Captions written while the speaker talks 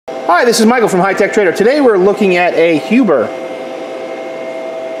Hi, this is Michael from High-Tech Trader. Today we're looking at a Huber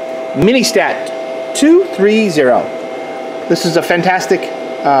Ministat 230. This is a fantastic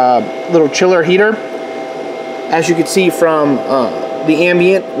little chiller heater. As you can see from the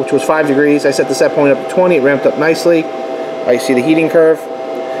ambient, which was 5 degrees, I set the set point up to 20. It ramped up nicely. I see the heating curve,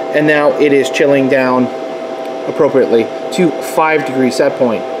 and now it is chilling down appropriately to 5 degree set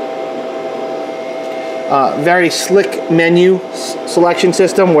point. Very slick menu selection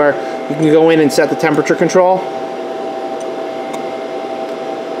system where you can go in and set the temperature control.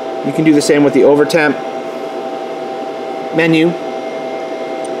 You can do the same with the over temp menu.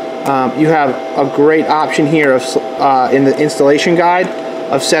 You have a great option here of in the installation guide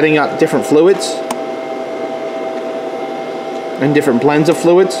of setting up different fluids and different blends of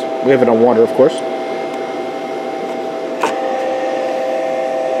fluids. We have it on water, of course.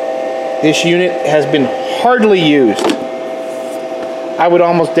 This unit has been hardly used. I would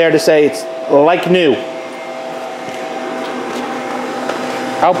almost dare to say it's like new.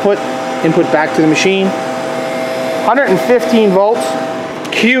 Output, input back to the machine. 115 volts.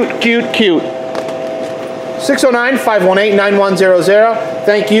 Cute, cute, cute. 609-518-9100.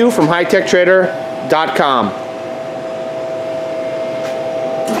 Thank you from HiTechTrader.com.